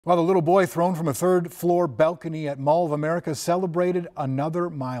While the little boy thrown from a third-floor balcony at Mall of America celebrated another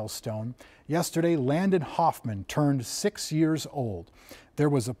milestone. Yesterday, Landon Hoffman turned 6 years old. There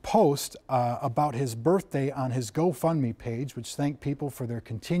was a post about his birthday on his GoFundMe page, which thanked people for their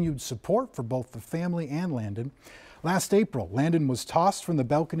continued support for both the family and Landon. Last April, Landon was tossed from the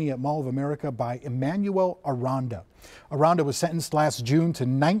balcony at Mall of America by Emmanuel Aranda. Aranda was sentenced last June to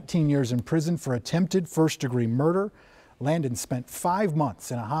 19 years in prison for attempted first-degree murder. Landon spent 5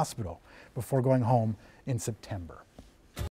 months in a hospital before going home in September.